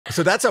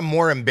So that's a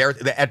more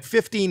embarrassing. At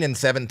 15 and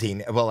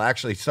 17, well,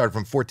 actually started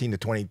from 14 to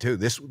 22.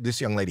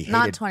 This young lady hated.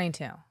 Not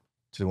 22.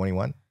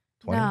 21?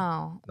 20?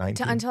 No.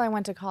 19? Until I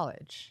went to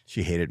college.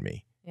 She hated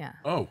me. Yeah.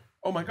 Oh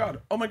my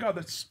God. Oh my God.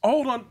 That's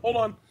hold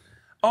on.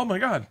 Oh my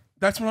God.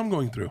 That's what I'm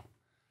going through.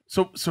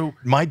 So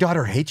My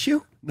daughter hates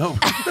you? no.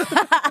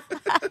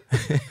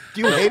 Do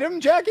you hate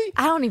him, Jackie?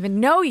 I don't even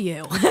know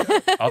you.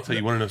 I'll tell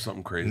you, want to know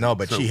something crazy? No,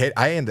 but So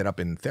I ended up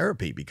in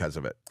therapy because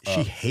of it.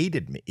 She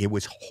hated me. It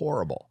was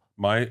horrible.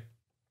 my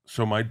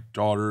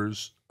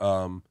daughters,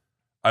 I'm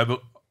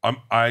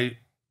learning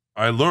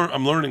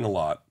a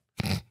lot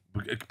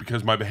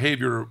because my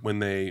behavior when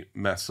they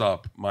mess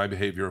up, my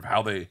behavior of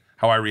how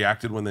I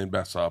reacted when they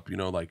mess up,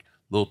 like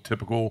little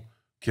typical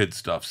kid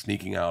stuff,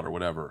 sneaking out or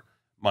whatever.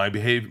 My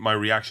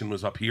reaction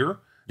was up here.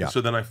 Yeah.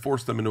 So then I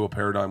forced them into a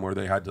paradigm where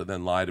they had to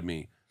then lie to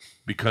me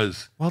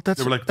because That's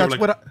they were like,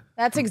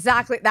 That's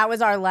exactly, that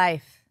was our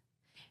life.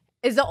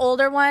 Is the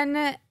older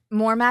one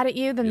more mad at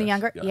you than the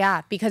younger? Yes.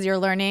 Yeah, because you're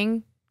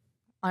learning.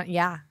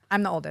 Yeah,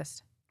 I'm the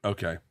oldest.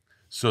 okay.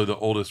 So the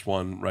oldest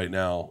one right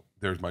now,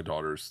 there's my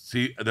daughters.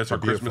 See, that's our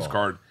Christmas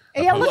card.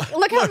 Yeah,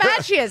 look how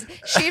mad she is.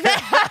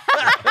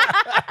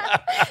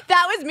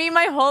 That was me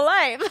my whole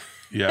life.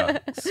 Yeah.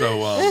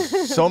 So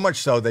so much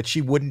so that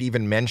she wouldn't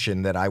even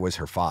mention that I was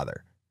her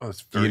father.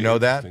 it's Do very you know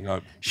that?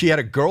 interesting. She had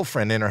a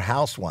girlfriend in her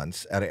house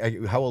once.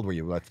 How old were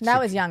you? That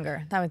was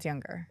younger.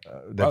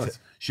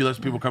 She lets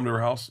people come to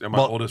her house, and my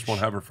oldest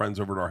won't have her friends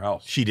over to our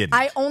house. She didn't.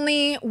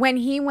 When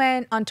he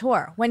went on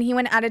tour, when he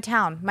went out of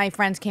town, my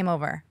friends came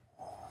over.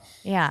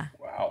 Yeah.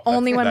 Wow.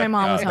 Only when my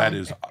mom was home. That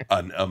is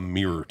a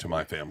mirror to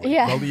my family.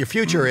 Yeah. Well, your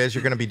future is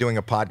you're going to be doing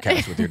a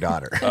podcast with your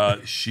daughter.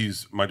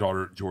 My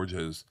daughter, Georgia,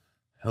 is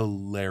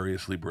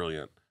hilariously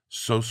brilliant.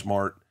 So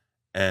smart.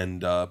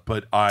 And,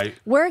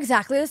 We're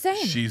exactly the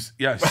same. She's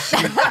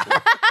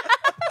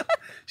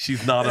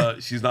not,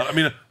 I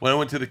mean, when I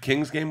went to the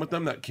Kings game with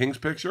them, that Kings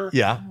picture.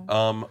 Yeah.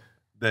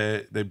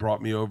 They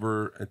brought me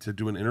over to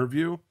do an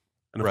interview.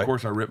 And of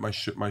course, I ripped my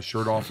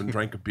shirt off and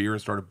drank a beer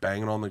and started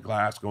banging on the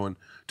glass, going,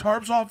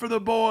 "Tarps off for the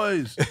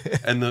boys!"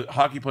 And the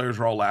hockey players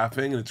are all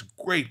laughing, and it's a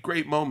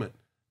great moment.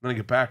 Then I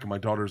get back, and my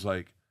daughter's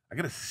like, "I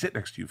got to sit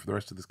next to you for the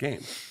rest of this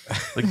game.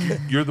 Like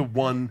you're the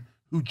one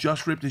who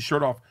just ripped his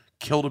shirt off,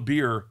 killed a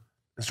beer,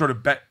 and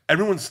started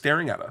everyone's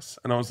staring at us."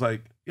 And I was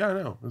like, "Yeah, I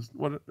know.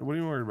 What are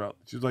you worried about?"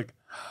 She's like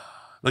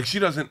she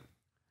doesn't.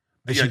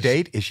 Is she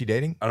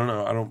dating? I don't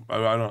know. I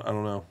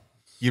don't know.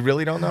 You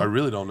really don't know? I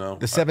really don't know.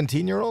 The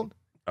 17-year-old?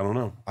 I don't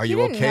know. Are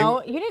you okay?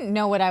 You didn't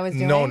know what I was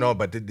doing. No,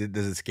 but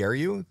does it scare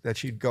you that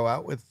she'd go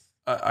out with?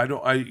 I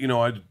don't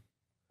know.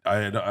 I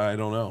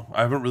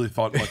haven't really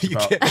thought much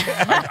about.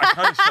 I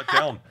kind of shut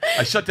down.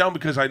 I shut down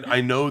because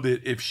I know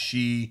that if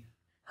she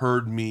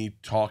heard me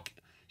talk,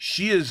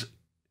 she's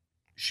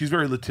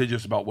very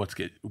litigious about what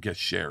gets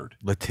shared.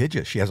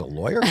 Litigious? She has a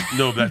lawyer?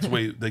 No, that's the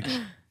way. Like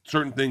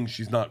certain things,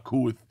 she's not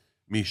cool with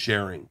me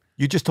sharing.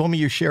 You just told me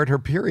you shared her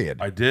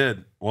period. I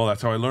did. Well,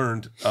 that's how I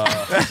learned.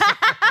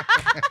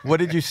 What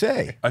did you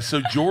say?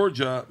 So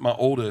Georgia, my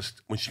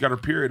oldest, when she got her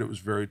period, it was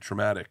very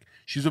traumatic.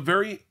 She's a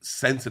very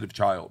sensitive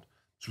child.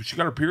 So when she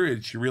got her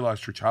period, she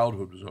realized her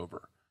childhood was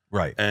over.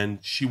 Right. And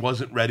she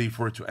wasn't ready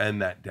for it to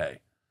end that day.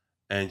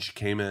 And she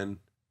came in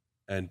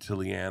and to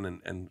Leanne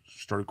and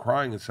started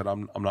crying and said,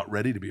 I'm not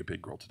ready to be a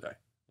big girl today.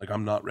 Like,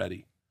 I'm not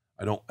ready.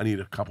 I need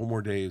a couple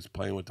more days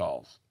playing with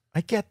dolls.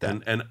 I get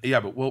that. And yeah,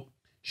 but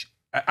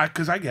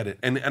because I get it,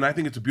 and I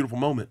think it's a beautiful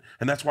moment,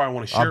 and that's why I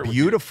want to share it. A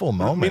beautiful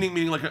moment,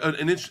 meaning like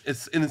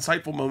it's an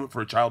insightful moment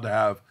for a child to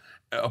have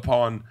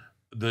upon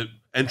the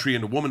entry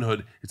into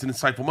womanhood. It's an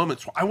insightful moment,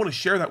 so I want to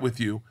share that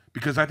with you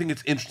because I think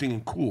it's interesting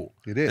and cool.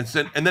 It is,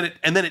 and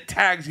then it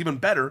tags even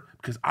better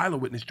because Isla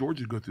witnessed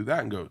Georgia go through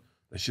that and go,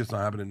 that shit's not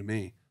happening to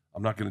me.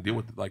 I'm not going to deal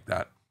with it like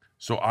that.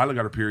 So Isla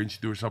got her period, and she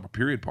threw herself a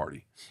period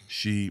party.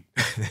 She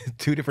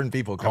two different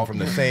people come from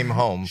the same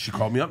home. She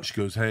called me up. And she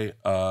goes, "Hey."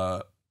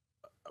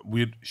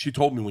 She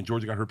told me when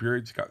Georgia got her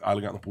period,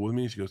 Isla got in the pool with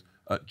me. She goes,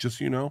 "Just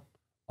so you know,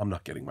 I'm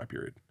not getting my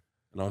period."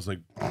 And I was like,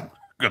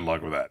 "Good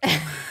luck with that."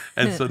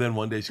 And so then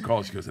one day she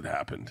called. She goes, "It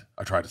happened.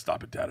 I tried to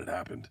stop it, Dad. It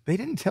happened." They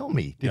didn't tell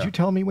me. Did you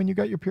tell me when you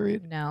got your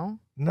period? No.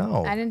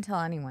 I didn't tell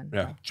anyone.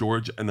 Yeah,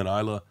 George and then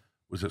Isla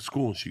was at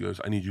school, and she goes,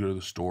 "I need you to go to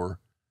the store."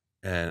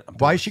 And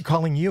why is she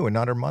calling you and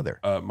not her mother?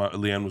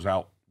 Leanne was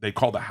out. They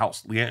called the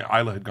house.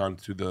 Isla had gone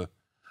to the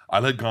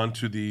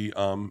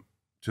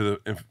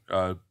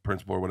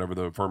principal or whatever,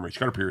 the infirmary. She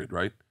got her period,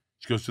 right?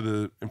 She goes to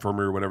the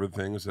infirmary or whatever the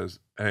thing and says,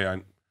 "Hey,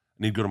 I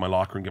need to go to my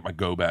locker and get my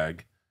go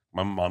bag."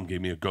 My mom gave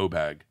me a go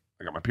bag.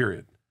 I got my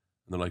period.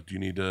 And they're like, "Do you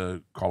need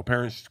to call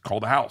parents?" She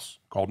called the house,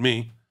 called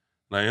me.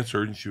 And I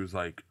answered, and she was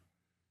like,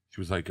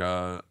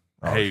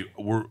 "Hey,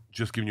 we're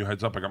just giving you a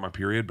heads up. I got my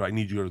period, but I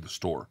need you to go to the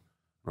store."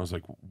 And I was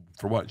like,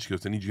 "For what?" She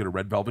goes, "I need you to get a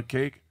red velvet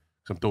cake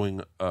because I'm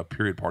throwing a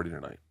period party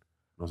tonight."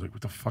 I was like,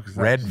 "What the fuck is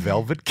that?" Red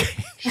velvet cake?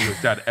 She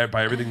goes, "Dad,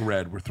 by everything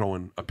red, we're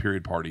throwing a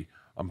period party.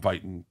 I'm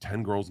inviting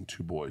 10 girls and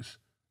 2 boys."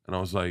 And I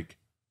was like,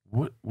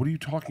 What are you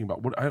talking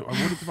about? What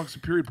the fuck's a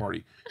period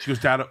party? She goes,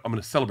 "Dad, I'm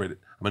going to celebrate it.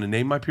 I'm going to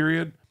name my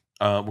period.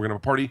 We're going to have a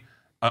party.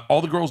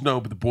 All the girls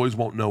know, but the boys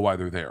won't know why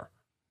they're there.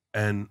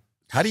 And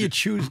how do you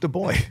choose the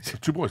boys?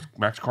 2 boys,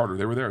 Max Carter,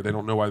 they were there. They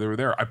don't know why they were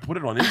there. I put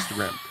it on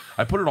Instagram.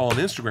 I put it all on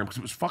Instagram because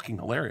it was fucking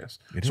hilarious.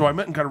 So I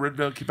went and got a red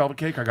velvet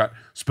cake. I got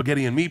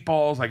spaghetti and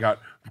meatballs. I got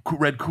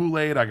red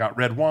Kool-Aid. I got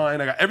red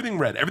wine. I got everything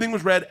red. Everything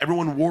was red.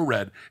 Everyone wore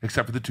red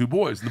except for the 2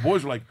 boys. And the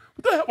boys were like,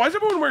 what the hell? Why is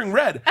everyone wearing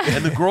red?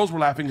 And the girls were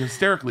laughing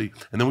hysterically.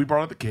 And then we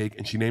brought out the cake,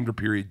 and she named her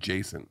period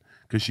Jason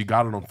because she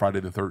got it on Friday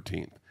the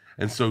 13th.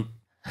 And so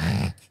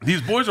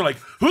these boys are like,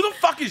 who the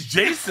fuck is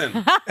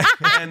Jason?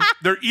 And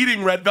they're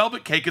eating red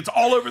velvet cake. It's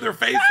all over their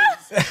faces.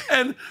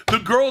 And the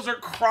girls are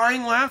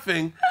crying,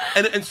 laughing.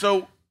 And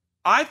so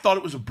I thought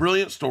it was a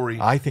brilliant story.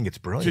 I think it's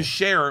brilliant. To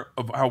share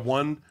of how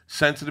one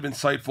sensitive,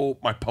 insightful,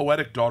 my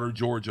poetic daughter,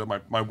 Georgia,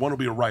 my one will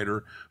be a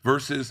writer,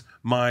 versus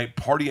my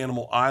party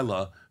animal,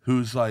 Isla,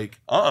 who's like,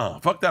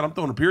 fuck that. I'm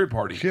throwing a period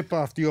party. Chip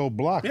off the old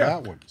block,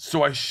 that one.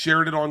 So I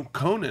shared it on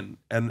Conan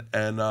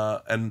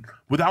and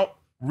without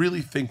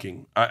really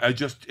thinking.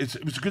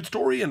 It was a good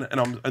story, and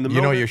I'm in the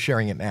moment, you're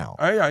sharing it now.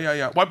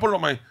 Yeah. Well, I put it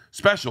on my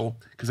special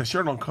because I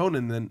shared it on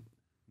Conan, and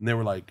they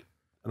were like,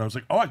 and I was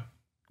like,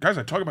 guys,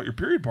 I talk about your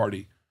period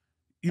party.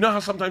 You know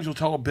how sometimes you'll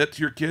tell a bit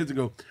to your kids and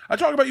go, I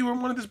talk about you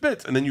in one of these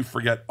bits, and then you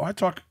forget, I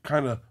talk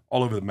kind of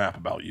all over the map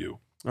about you.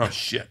 Oh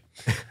shit.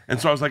 And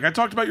so I was like, I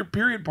talked about your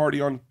period party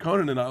on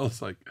Conan, and I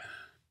was like,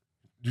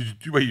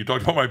 wait, you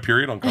talked about my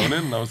period on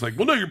Conan? And I was like,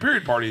 well, no, your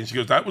period party. And she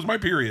goes, that was my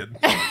period.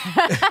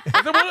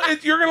 I said, well,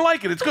 you're going to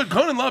like it. It's good.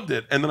 Conan loved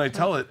it. And then I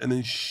tell it. And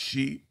then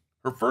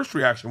her first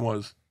reaction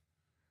was,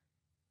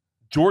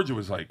 Georgia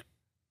was like,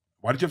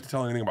 why did you have to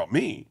tell anything about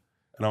me?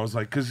 And I was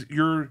like, because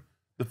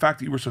the fact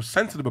that you were so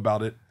sensitive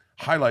about it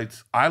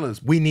highlights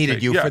Isla's. We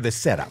needed you for the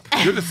setup.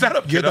 You're the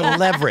setup. You're the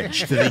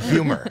leverage to the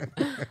humor.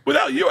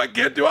 Without you, I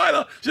can't do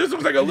Isla. She just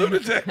looks like a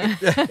lunatic.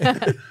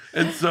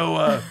 And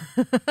so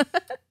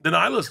then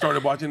Isla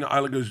started watching.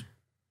 Isla goes,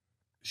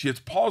 she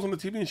hits pause on the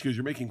TV and she goes,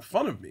 you're making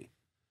fun of me.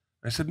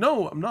 I said,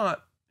 no, I'm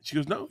not. She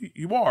goes, no,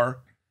 you are.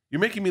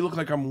 You're making me look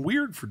like I'm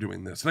weird for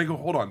doing this. And I go,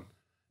 hold on,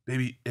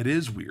 baby, it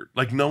is weird.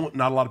 Like, no,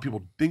 not a lot of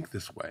people think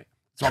this way.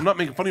 So I'm not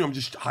making fun of you. I'm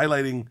just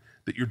highlighting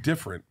that you're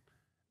different.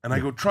 And I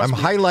go, trust me.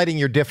 I'm highlighting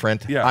you're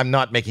different. Yeah. I'm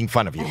not making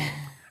fun of you.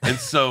 And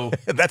so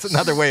that's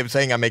another way of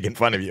saying I'm making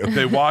fun of you.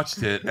 They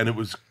watched it and it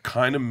was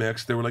kind of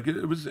mixed. They were like,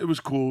 it was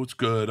cool. It's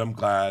good. I'm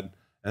glad.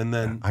 And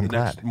then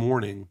next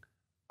morning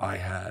I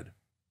had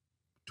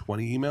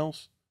 20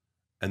 emails.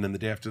 And then the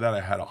day after that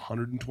I had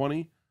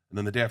 120. And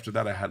then the day after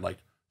that I had like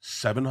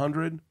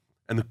 700.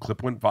 And the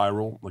clip went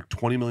viral, like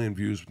 20 million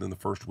views within the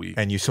first week.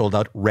 And you sold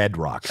out Red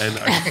Rocks. And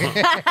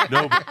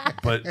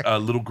but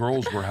little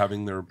girls were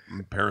having their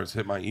parents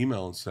hit my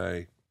email and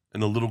say,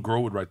 and the little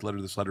girl would write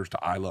this letters to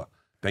Isla.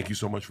 Thank you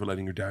so much for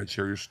letting your dad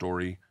share your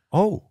story.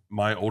 Oh.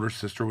 My older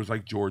sister was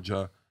like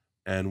Georgia,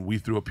 and we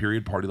threw a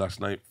period party last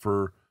night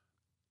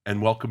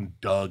and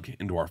welcomed Doug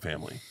into our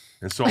family.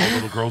 And so all the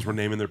little girls were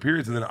naming their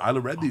periods. And then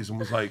Isla read these and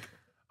was like,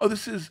 oh,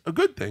 this is a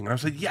good thing. And I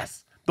said,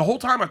 yes. The whole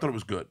time I thought it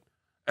was good.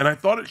 And I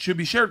thought it should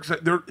be shared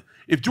because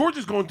if George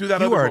is going through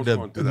that, you are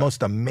the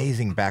most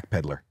amazing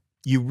backpedaler.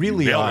 You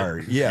really are.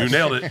 Yes. You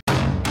nailed it.